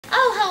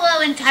Oh,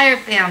 hello, entire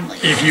family.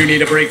 If you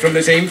need a break from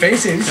the same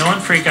faces. No one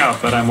freak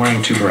out, but I'm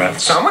wearing 2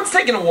 berets. Someone's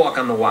taking a walk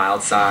on the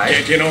wild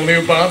side. Get all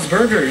new Bob's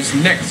Burgers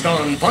next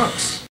on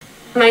Fox.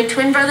 My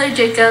twin brother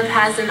Jacob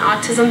has an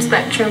autism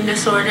spectrum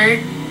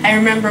disorder. I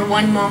remember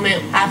one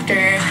moment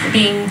after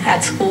being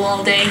at school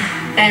all day,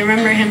 and I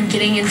remember him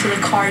getting into the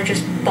car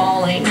just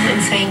bawling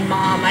and saying,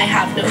 "Mom, I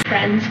have no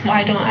friends.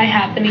 Why don't I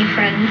have any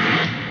friends?"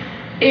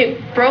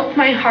 It broke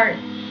my heart.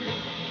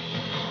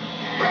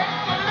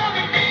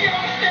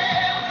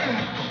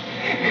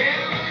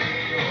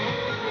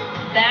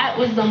 That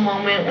was the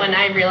moment when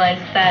I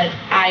realized that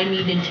I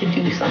needed to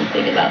do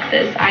something about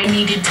this. I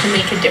needed to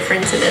make a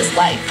difference in his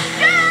life.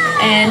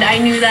 And I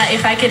knew that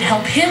if I could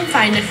help him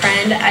find a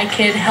friend, I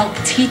could help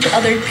teach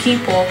other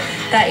people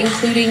that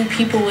including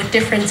people with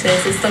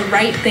differences is the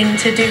right thing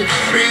to do.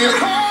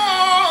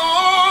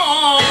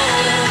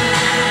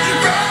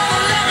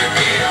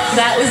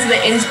 That was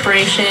the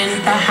inspiration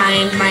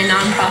behind my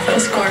nonprofit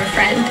Score a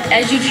Friend.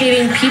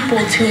 Educating people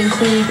to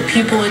include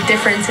people with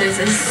differences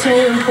is so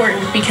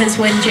important because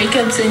when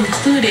Jacob's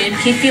included,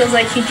 he feels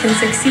like he can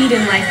succeed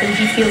in life and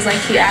he feels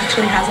like he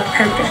actually has a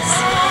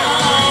purpose.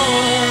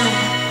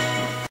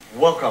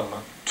 Welcome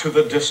to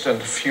the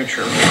distant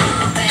future. A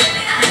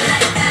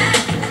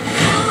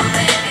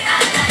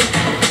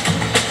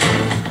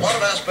lot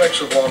of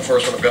aspects of law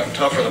enforcement have gotten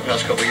tougher in the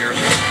past couple of years.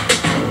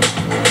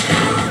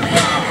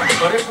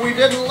 But if we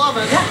didn't love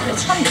it, Yeah,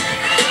 it's fine.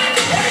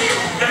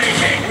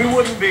 we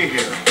wouldn't be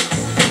here.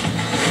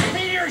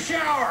 Meteor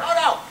shower! Oh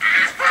no!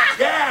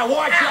 Yeah,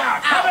 watch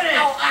out! Coming in!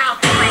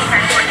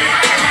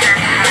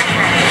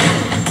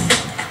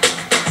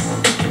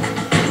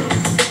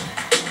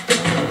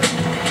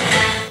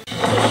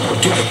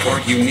 Get the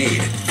part you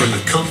need from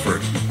the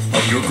comfort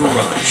of your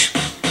garage.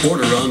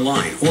 Order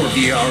online or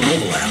via our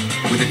mobile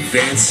app with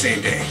advanced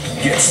same-day.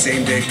 Get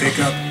same-day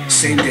pickup,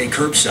 same-day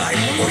curbside,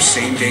 or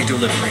same-day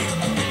delivery.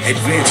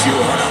 Advance your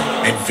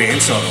auto.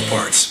 Advance Auto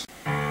Parts.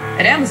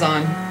 At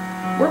Amazon,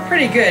 we're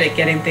pretty good at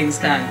getting things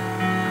done.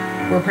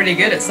 We're pretty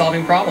good at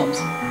solving problems.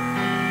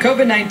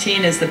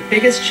 COVID-19 is the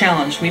biggest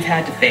challenge we've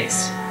had to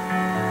face.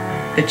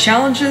 The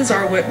challenges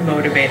are what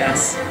motivate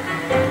us.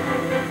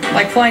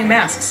 Like flying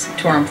masks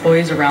to our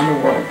employees around the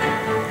world.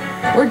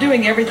 We're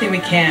doing everything we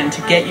can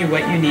to get you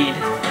what you need,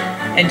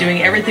 and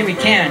doing everything we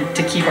can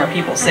to keep our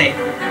people safe.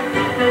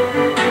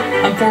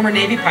 I'm former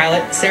Navy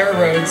pilot Sarah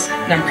Rhodes,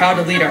 and I'm proud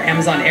to lead our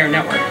Amazon Air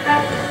network.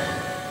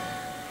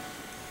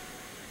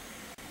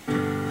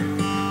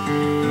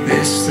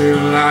 This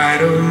little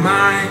light of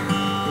mine,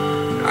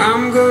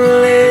 I'm gonna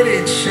let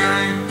it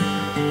shine.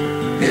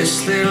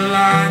 This little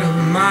light of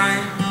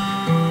mine,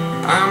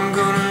 I'm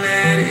gonna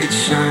let it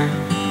shine.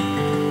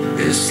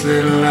 This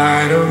little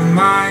light of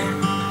mine,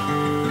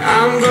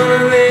 I'm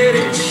gonna let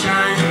it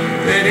shine.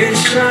 Let it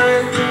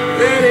shine,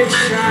 let it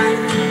shine,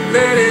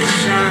 let it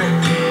shine.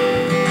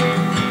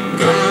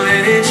 Gonna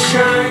let it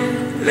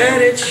shine,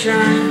 let it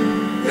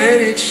shine,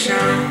 let it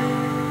shine.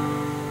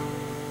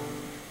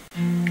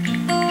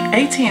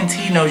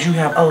 AT&T knows you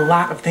have a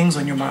lot of things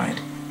on your mind.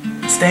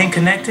 Staying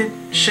connected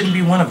shouldn't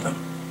be one of them.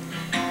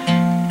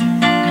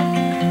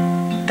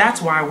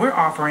 That's why we're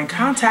offering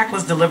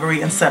contactless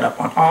delivery and setup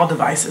on all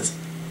devices.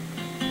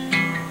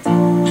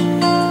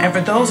 And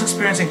for those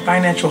experiencing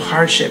financial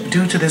hardship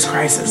due to this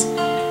crisis,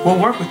 we'll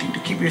work with you to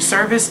keep your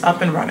service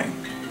up and running.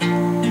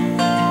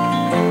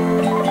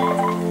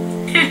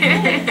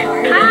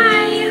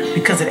 Hi!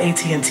 Because at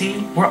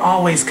AT&T, we're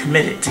always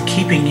committed to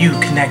keeping you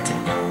connected.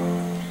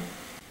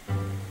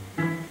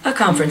 A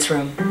conference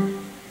room,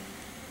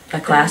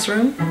 a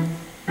classroom,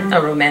 a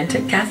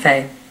romantic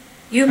cafe.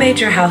 You made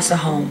your house a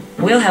home.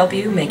 We'll help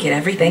you make it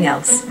everything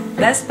else.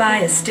 Best Buy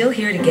is still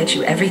here to get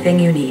you everything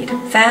you need.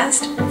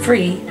 Fast,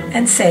 free,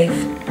 and safe.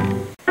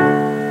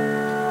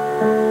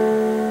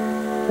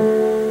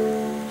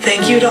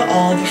 Thank you to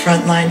all the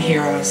frontline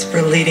heroes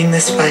for leading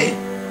this fight.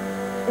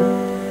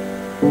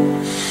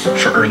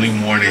 For early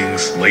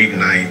mornings, late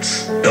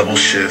nights, double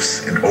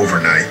shifts, and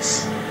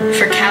overnights.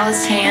 For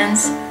calloused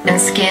hands and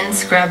skin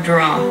scrubbed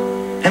raw.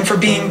 And for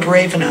being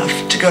brave enough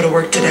to go to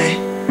work today.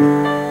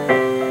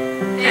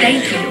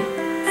 Thank you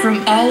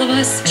from all of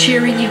us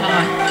cheering you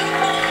on.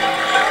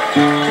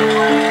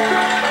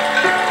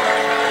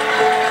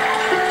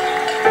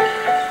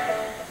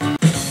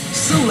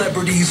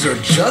 Celebrities are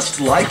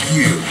just like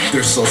you.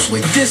 They're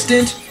socially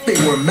distant, they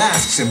wear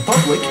masks in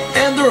public,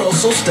 and they're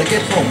also stuck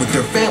at home with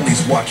their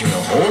families watching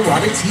a whole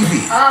lot of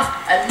TV. Oh,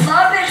 I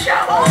love this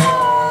show.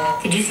 Oh.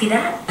 Did you see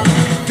that?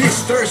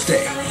 This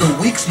Thursday, the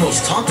week's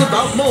most talked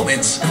about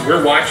moments.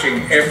 We're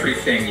watching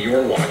everything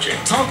you're watching.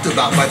 Talked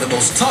about by the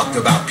most talked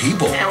about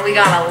people. And we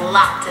got a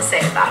lot to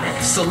say about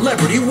it.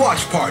 Celebrity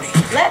Watch Party.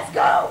 Let's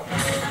go.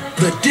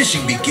 The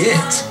dishing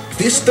begins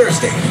this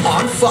Thursday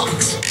on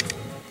Fox.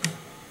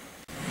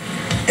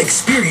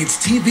 Experience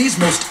TV's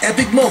most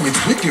epic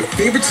moments with your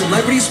favorite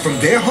celebrities from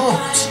their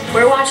homes.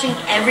 We're watching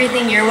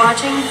everything you're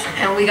watching,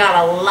 and we got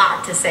a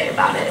lot to say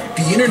about it.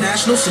 The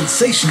international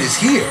sensation is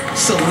here.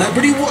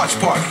 Celebrity Watch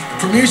Party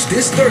premieres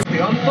this Thursday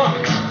on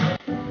Fox.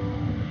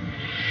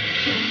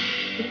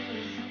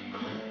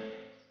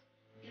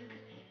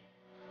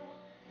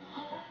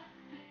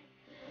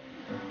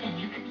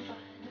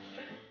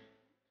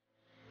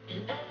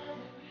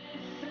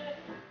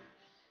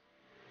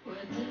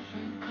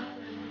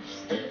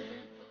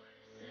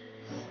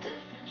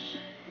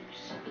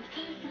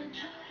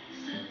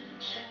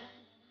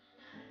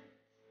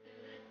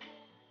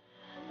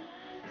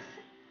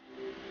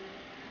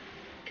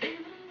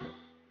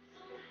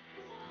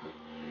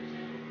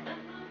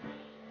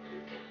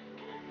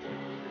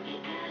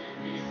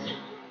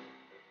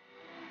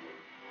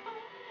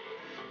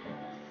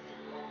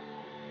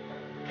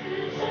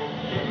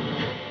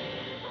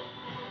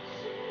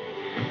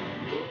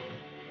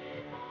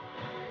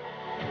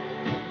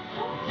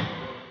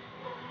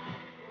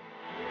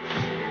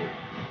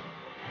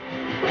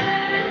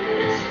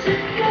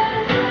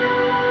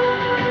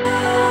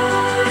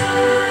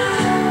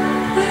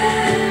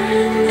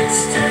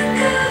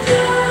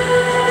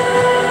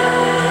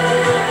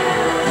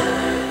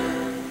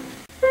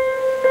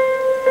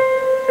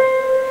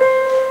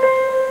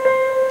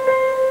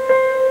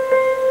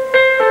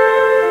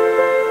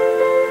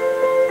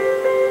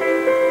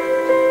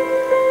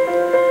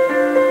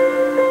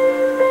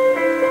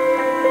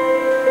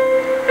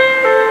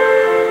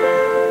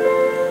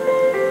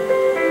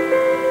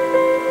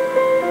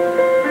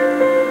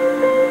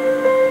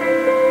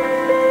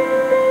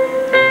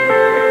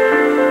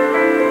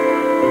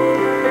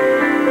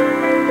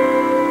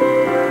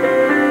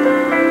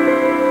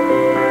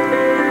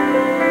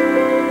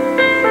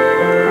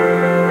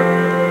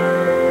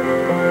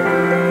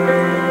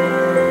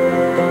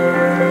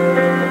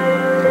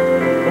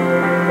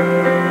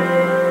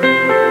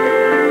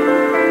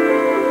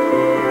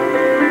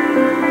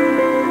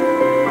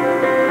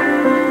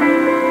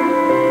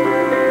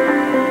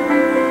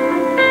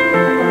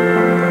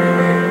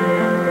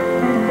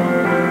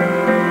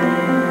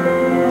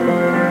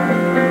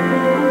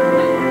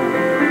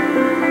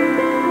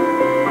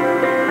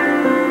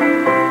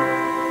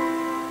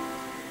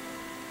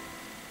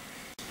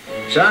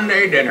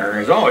 Saturday dinner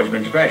has always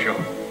been special.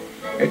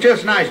 It's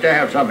just nice to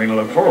have something to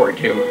look forward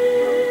to.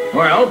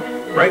 Well,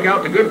 break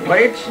out the good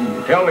plates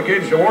and tell the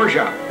kids to wash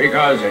up,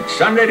 because it's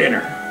Sunday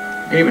dinner,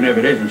 even if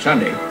it isn't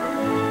Sunday.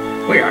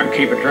 We aren't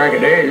keeping track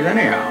of days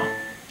anyhow.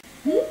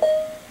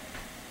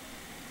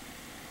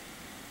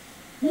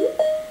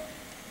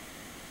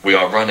 We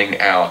are running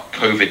our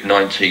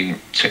COVID-19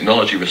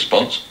 technology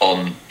response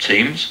on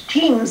Teams.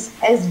 Teams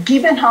has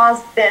given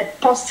us the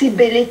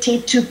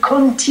possibility to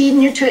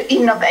continue to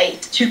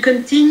innovate, to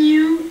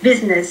continue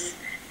business,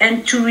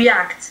 and to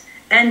react,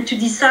 and to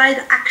decide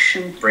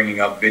action. Bringing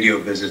up video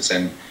visits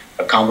and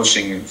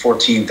accomplishing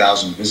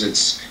 14,000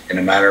 visits in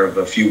a matter of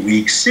a few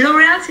weeks.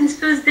 L'Oréal since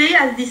Thursday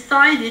has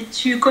decided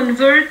to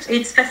convert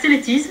its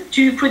facilities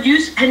to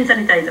produce hand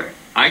sanitizer.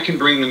 I can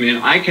bring them in.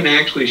 I can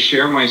actually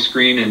share my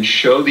screen and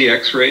show the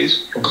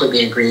x-rays.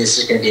 Completely agree. This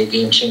is going to be a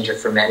game changer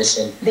for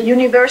medicine. The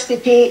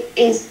university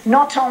is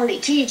not only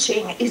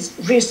teaching, is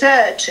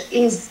research,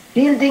 is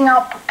building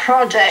up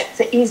projects,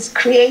 is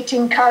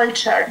creating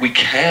culture. We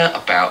care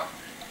about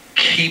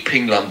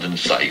keeping London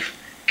safe,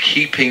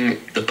 keeping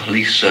the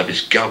police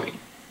service going.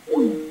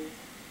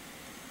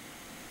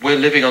 We're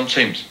living on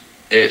Teams.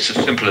 It's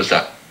as simple as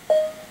that.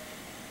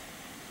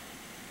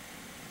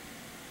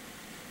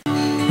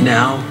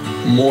 Now,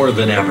 more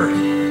than ever,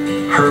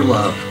 her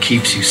love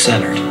keeps you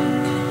centered.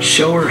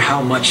 Show her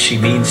how much she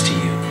means to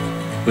you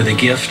with a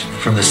gift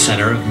from the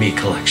Center of Me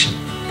collection.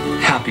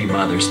 Happy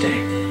Mother's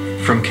Day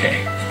from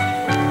Kay.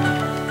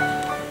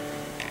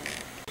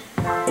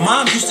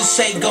 Mom used to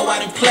say go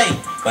out and play,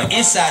 but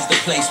inside's the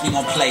place we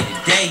gon' play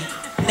today.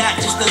 Not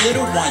just the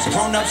little ones,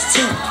 grown-ups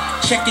too.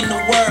 Checking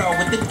the world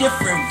with a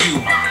different view.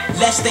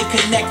 Let's stay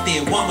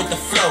connected, one with the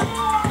flow.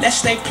 Let's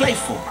stay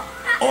playful.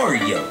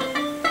 Oreo.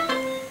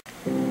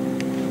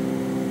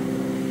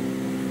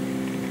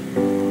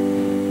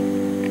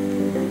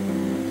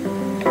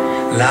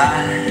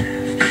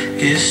 Life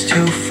is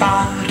too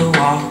far to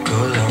walk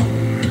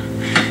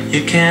alone.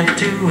 You can't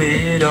do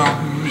it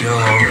on your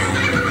own.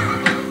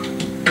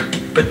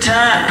 But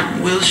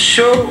time will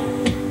show.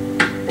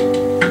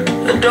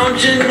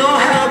 Don't you know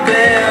how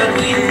bad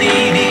we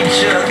need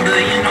each other?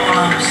 You know what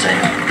I'm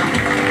saying?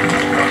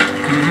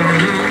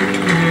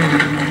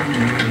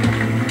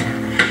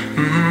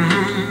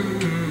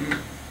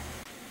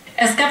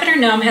 As Governor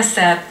Noem has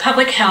said,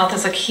 public health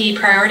is a key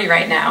priority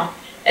right now.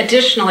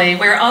 Additionally,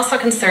 we're also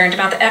concerned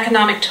about the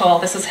economic toll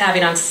this is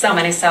having on so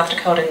many South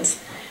Dakotans.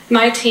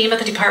 My team at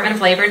the Department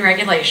of Labor and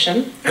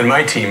Regulation and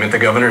my team at the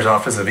Governor's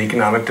Office of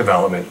Economic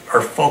Development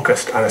are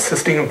focused on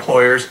assisting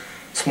employers,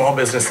 small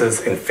businesses,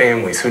 and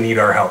families who need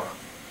our help.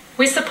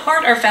 We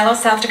support our fellow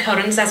South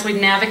Dakotans as we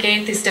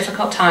navigate these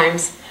difficult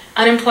times.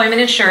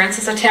 Unemployment insurance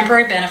is a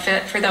temporary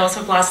benefit for those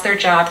who've lost their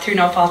job through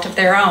no fault of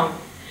their own.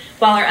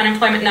 While our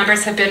unemployment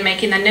numbers have been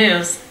making the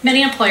news,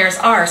 many employers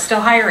are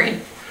still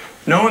hiring.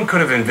 No one could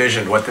have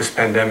envisioned what this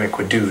pandemic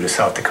would do to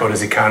South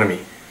Dakota's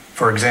economy.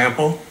 For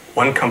example,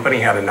 one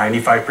company had a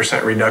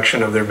 95%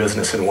 reduction of their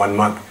business in 1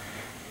 month.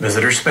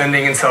 Visitor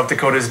spending in South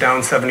Dakota is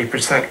down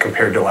 70%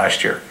 compared to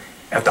last year.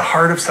 At the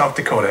heart of South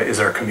Dakota is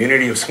our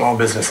community of small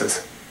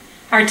businesses.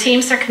 Our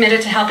teams are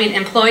committed to helping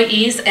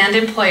employees and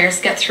employers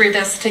get through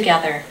this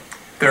together.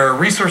 There are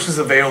resources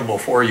available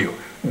for you.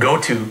 Go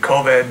to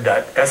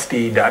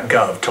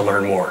covid.sd.gov to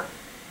learn more.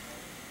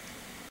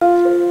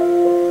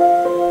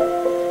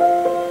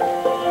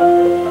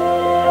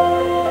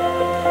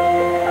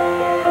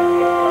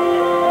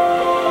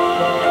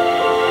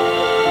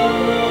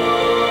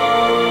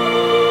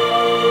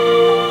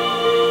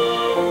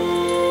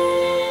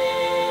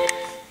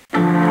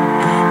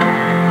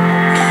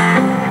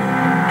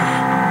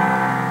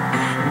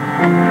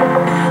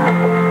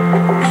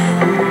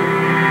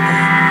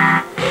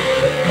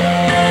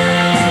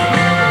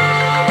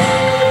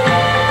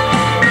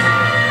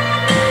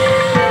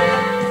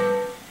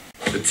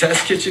 The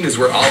Test Kitchen is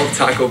where all of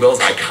Taco Bell's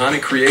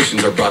iconic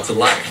creations are brought to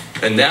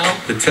life. And now,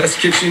 the Test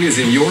Kitchen is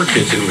in your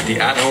kitchen with the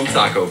at-home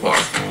taco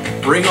bar.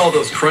 Bring all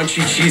those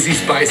crunchy, cheesy,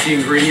 spicy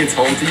ingredients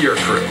home to your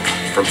crew.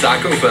 From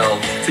Taco Bell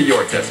to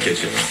your Test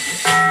Kitchen.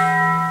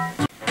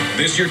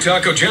 This year,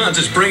 Taco John's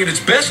is bringing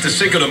its best to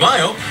Cinco de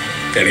Mayo.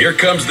 And here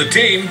comes the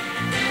team.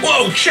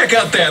 Whoa, check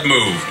out that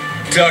move.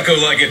 Taco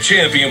like a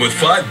champion with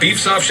 5 beef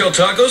soft-shell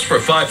tacos for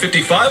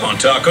 $5.55 on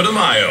Taco de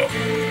Mayo.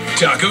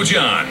 Taco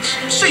John's.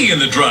 See you in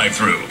the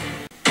drive-thru.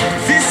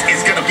 This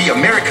is gonna be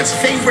America's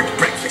favorite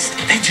breakfast.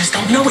 They just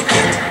don't know it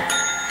yet.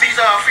 These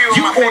are a few.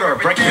 You order a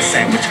breakfast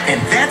sandwich,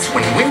 and that's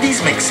when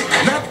Wendy's makes it.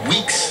 Not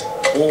weeks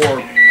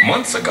or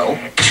months ago.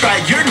 Try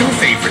your new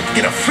favorite.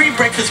 Get a free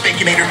breakfast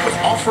Baconator with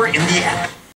offer in the app.